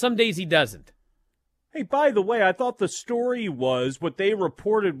sells, some days he doesn't. Hey, by the way, I thought the story was, what they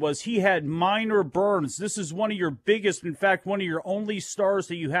reported was he had minor burns. This is one of your biggest, in fact, one of your only stars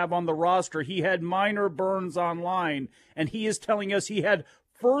that you have on the roster. He had minor burns online, and he is telling us he had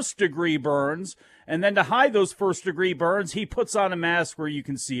first-degree burns, and then to hide those first-degree burns, he puts on a mask where you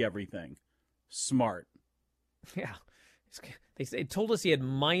can see everything. Smart. Yeah. They told us he had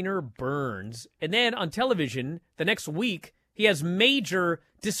minor burns, and then on television, the next week, he has major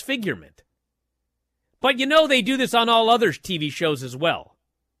disfigurement. But they do this on all other TV shows as well.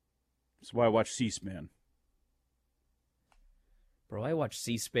 That's why I watch C-SPAN. Bro, I watched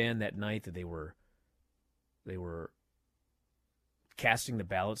C-SPAN that night that they were casting the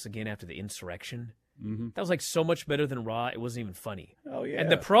ballots again after the insurrection. Mm-hmm. That was so much better than Raw. It wasn't even funny. Oh, yeah.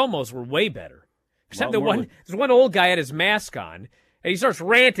 And the promos were way better. Except there's one old guy had his mask on, and he starts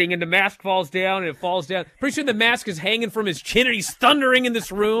ranting, and the mask falls down, and it falls down. Pretty soon the mask is hanging from his chin, and he's thundering in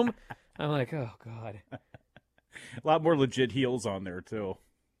this room. I'm like, oh, God. A lot more legit heels on there, too.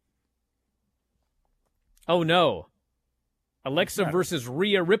 Oh, no. Alexa versus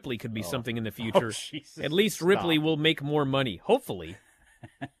Rhea Ripley could be something in the future. Jesus. At least Ripley will make more money, hopefully.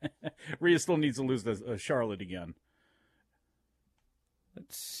 Rhea still needs to lose to Charlotte again.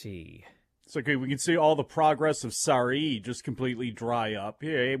 Let's see. It's okay. We can see all the progress of Sari just completely dry up.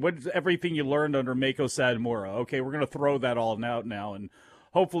 Yeah, what's everything you learned under Mako Satomura? Okay, we're going to throw that all out now, and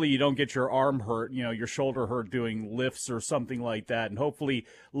hopefully you don't get your arm hurt, your shoulder hurt doing lifts or something like that. And hopefully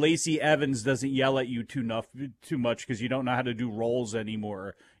Lacey Evans doesn't yell at you too much because you don't know how to do rolls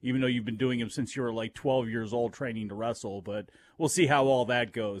anymore, even though you've been doing them since you were like 12 years old training to wrestle. But we'll see how all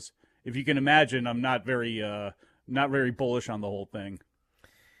that goes. If you can imagine, I'm not very bullish on the whole thing.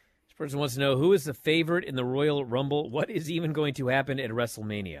 This person wants to know, who is the favorite in the Royal Rumble? What is even going to happen at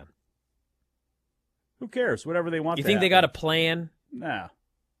WrestleMania? Who cares? Whatever they want. You think they got a plan? Nah,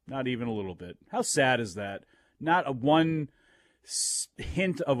 not even a little bit. How sad is that? Not a one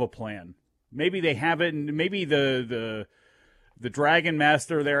hint of a plan. Maybe they have it, and maybe the Dragon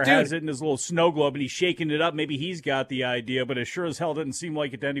Master there has it in his little snow globe, and he's shaking it up. Maybe he's got the idea, but it sure as hell didn't seem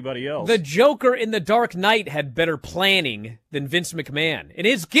like it to anybody else. The Joker in The Dark Knight had better planning than Vince McMahon, and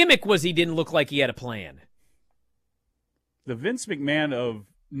his gimmick was he didn't look like he had a plan. The Vince McMahon of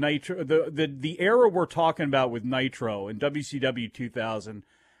Nitro, the era we're talking about with Nitro and WCW 2000,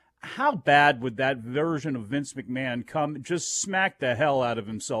 how bad would that version of Vince McMahon come just smack the hell out of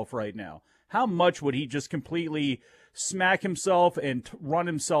himself right now? How much would he just completely smack himself and run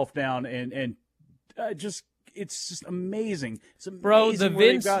himself down and just it's just amazing. It's amazing. Bro,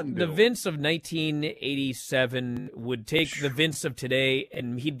 the Vince of 1987 would take the Vince of today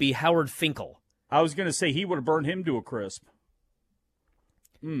and he'd be Howard Finkel. I was going to say he would have burned him to a crisp.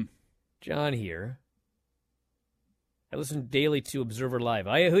 John here. I listen daily to Observer Live.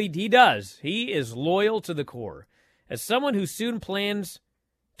 He does. He is loyal to the core. As someone who soon plans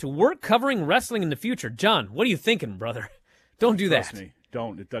to work covering wrestling in the future, John, what are you thinking, brother? Don't do that. Trust me.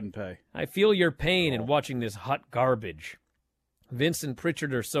 Don't. It doesn't pay. I feel your pain in watching this hot garbage. Vince and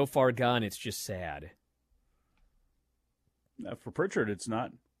Pritchard are so far gone, it's just sad. For Pritchard, it's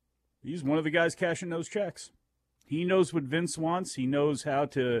not. He's one of the guys cashing those checks. He knows what Vince wants. He knows how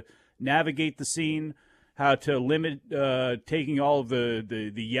to navigate the scene, how to limit taking all of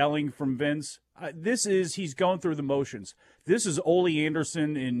the yelling from Vince. He's going through the motions. This is Ole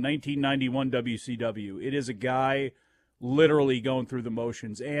Anderson in 1991 WCW. It is a guy literally going through the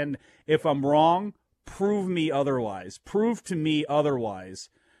motions. And if I'm wrong, prove me otherwise. Prove to me otherwise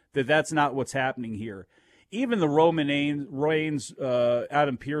that that's not what's happening here. Even the Roman Reigns,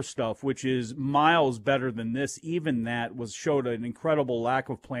 Adam Pearce stuff, which is miles better than this, even that showed an incredible lack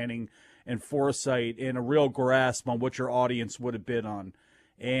of planning and foresight and a real grasp on what your audience would have bid on.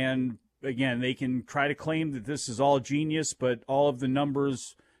 And again, they can try to claim that this is all genius, but all of the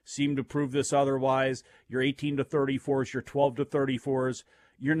numbers seem to prove this otherwise. Your 18 to 34s, your 12 to 34s,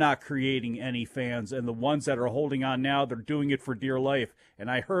 you're not creating any fans. And the ones that are holding on now, they're doing it for dear life. And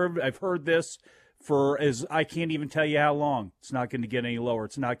I've heard this as I can't even tell you how long. It's not going to get any lower.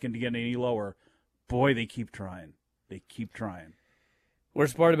 It's not going to get any lower. Boy, they keep trying. They keep trying.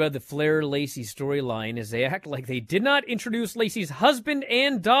 Worst part about the Flair-Lacey storyline is they act like they did not introduce Lacey's husband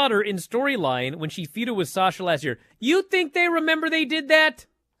and daughter in storyline when she feuded with Sasha last year. You think they remember they did that?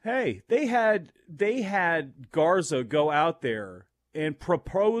 Hey, they had Garza go out there and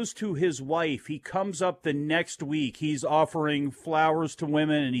propose to his wife. He comes up the next week. He's offering flowers to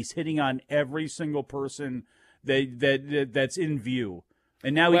women, and he's hitting on every single person that's in view.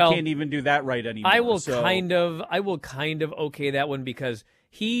 And now he can't even do that right anymore. I will kind of okay that one because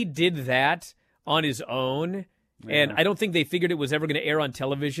he did that on his own, and I don't think they figured it was ever going to air on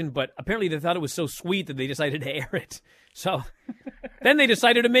television, but apparently they thought it was so sweet that they decided to air it. So then they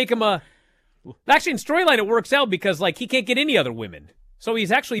decided to make him actually in storyline it works out because he can't get any other women. So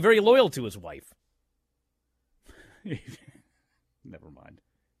he's actually very loyal to his wife. Never mind.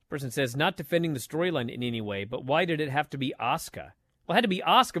 Person says, not defending the storyline in any way, but why did it have to be Asuka? Well, it had to be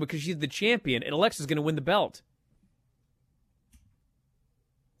Asuka because she's the champion, and Alexa's going to win the belt.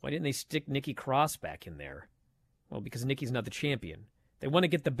 Why didn't they stick Nikki Cross back in there? Well, because Nikki's not the champion. They want to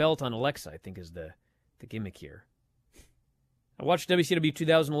get the belt on Alexa, I think, is the gimmick here. I watched WCW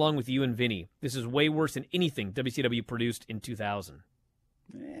 2000 along with you and Vinny. This is way worse than anything WCW produced in 2000.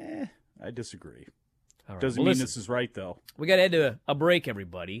 I disagree. All right. Doesn't mean this is right, though. We got to head to a break,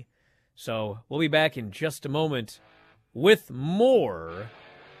 everybody. So we'll be back in just a moment with more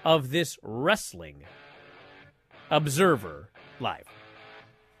of this Wrestling Observer Live.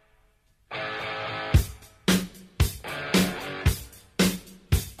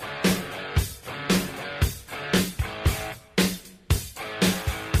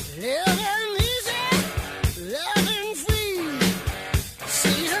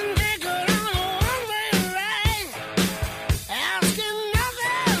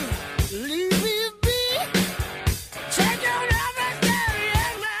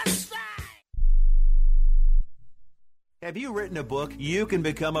 Have you written a book? You can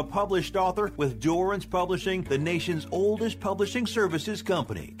become a published author with Dorrance Publishing, the nation's oldest publishing services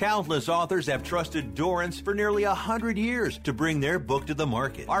company. Countless authors have trusted Dorrance for nearly 100 years to bring their book to the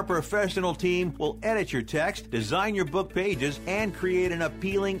market. Our professional team will edit your text, design your book pages, and create an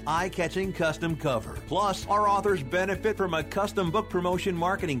appealing, eye-catching custom cover. Plus, our authors benefit from a custom book promotion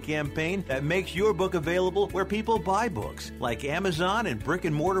marketing campaign that makes your book available where people buy books, like Amazon and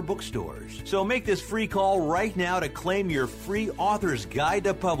brick-and-mortar bookstores. So make this free call right now to claim your free author's guide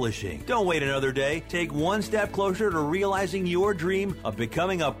to publishing. Don't wait another day. Take one step closer to realizing your dream of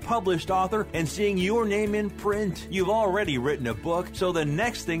becoming a published author and seeing your name in print. You've already written a book, so the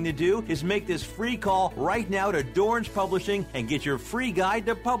next thing to do is make this free call right now to Dorrance Publishing and get your free guide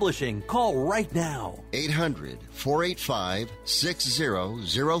to publishing. Call right now.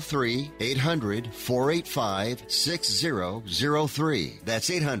 800-485-6003. 800-485-6003. That's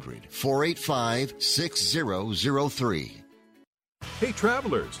 800-485-6003. Hey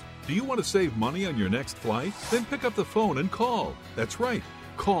travelers, do you want to save money on your next flight? Then pick up the phone and call. That's right,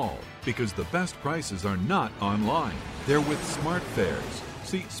 call, because the best prices are not online. They're with SmartFares.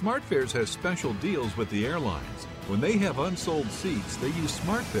 See, SmartFares has special deals with the airlines. When they have unsold seats, they use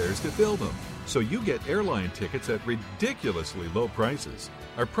SmartFares to fill them. So you get airline tickets at ridiculously low prices.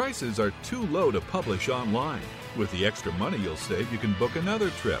 Our prices are too low to publish online. With the extra money you'll save, you can book another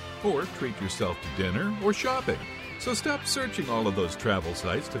trip or treat yourself to dinner or shopping. So stop searching all of those travel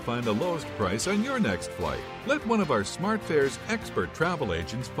sites to find the lowest price on your next flight. Let one of our SmartFares expert travel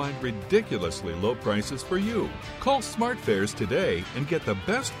agents find ridiculously low prices for you. Call SmartFares today and get the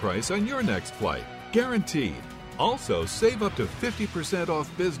best price on your next flight. Guaranteed. Also, save up to 50% off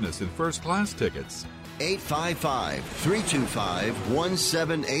business and first class tickets.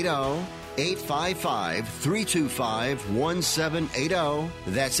 855-325-1780. 855-325-1780.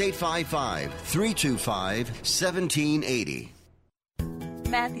 That's 855-325-1780.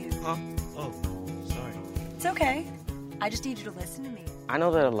 Matthew. Huh? Oh, sorry. It's okay. I just need you to listen to me. I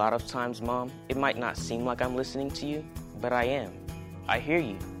know that a lot of times, Mom, it might not seem like I'm listening to you, but I am. I hear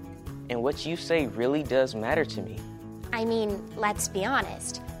you. And what you say really does matter to me. I mean, let's be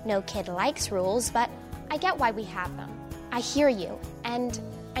honest. No kid likes rules, but I get why we have them. I hear you, and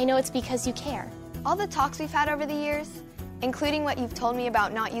I know it's because you care. All the talks we've had over the years, including what you've told me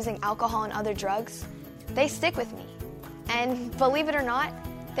about not using alcohol and other drugs, they stick with me. And believe it or not,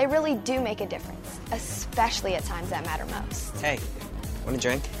 they really do make a difference, especially at times that matter most. Hey, want a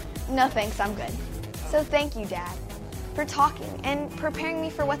drink? No thanks, I'm good. So thank you, Dad, for talking and preparing me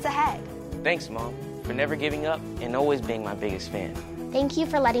for what's ahead. Thanks, Mom, for never giving up and always being my biggest fan. Thank you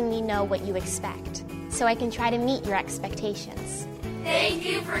for letting me know what you expect, so I can try to meet your expectations. Thank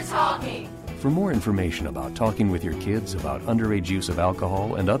you for talking. For more information about talking with your kids about underage use of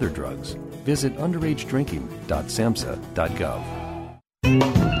alcohol and other drugs, visit underagedrinking.samhsa.gov.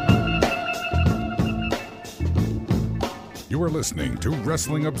 You are listening to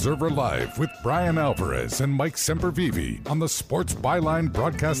Wrestling Observer Live with Bryan Alvarez and Mike Sempervive on the Sports Byline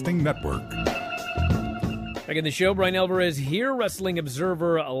Broadcasting Network. Back in the show, Bryan Alvarez here, Wrestling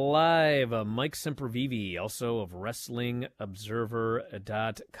Observer Live. Mike Sempervive, also of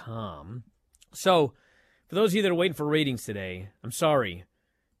WrestlingObserver.com. So, for those of you that are waiting for ratings today, I'm sorry,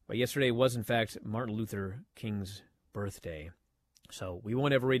 but yesterday was, in fact, Martin Luther King's birthday. So, we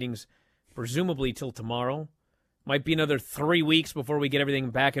won't have ratings, presumably, till tomorrow. Might be another 3 weeks before we get everything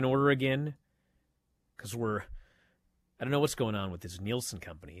back in order again. Because I don't know what's going on with this Nielsen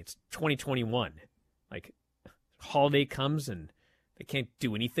company. It's 2021. Like, holiday comes and they can't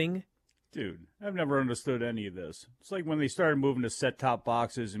do anything. Dude, I've never understood any of this. It's like when they started moving to set-top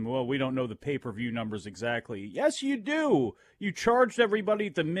boxes and, well, we don't know the pay-per-view numbers exactly. Yes, you do. You charged everybody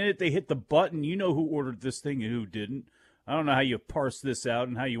at the minute they hit the button. You know who ordered this thing and who didn't. I don't know how you parse this out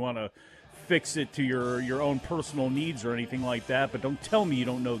and how you want to fix it to your own personal needs or anything like that, but don't tell me you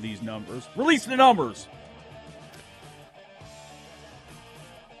don't know these numbers. Release the numbers.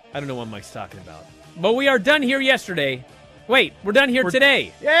 I don't know what Mike's talking about. But we are done here yesterday. Wait, we're done here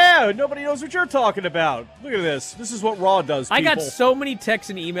today. Yeah, nobody knows what you're talking about. Look at this. This is what Raw does, people. I got so many texts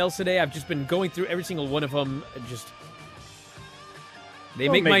and emails today. I've just been going through every single one of them. They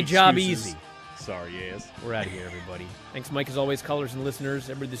make my job easy. Sorry, yes. We're out of here, everybody. Thanks, Mike, as always, callers and listeners,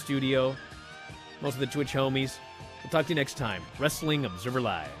 everybody in the studio, most of the Twitch homies. We'll talk to you next time. Wrestling Observer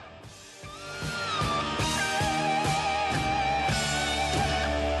Live.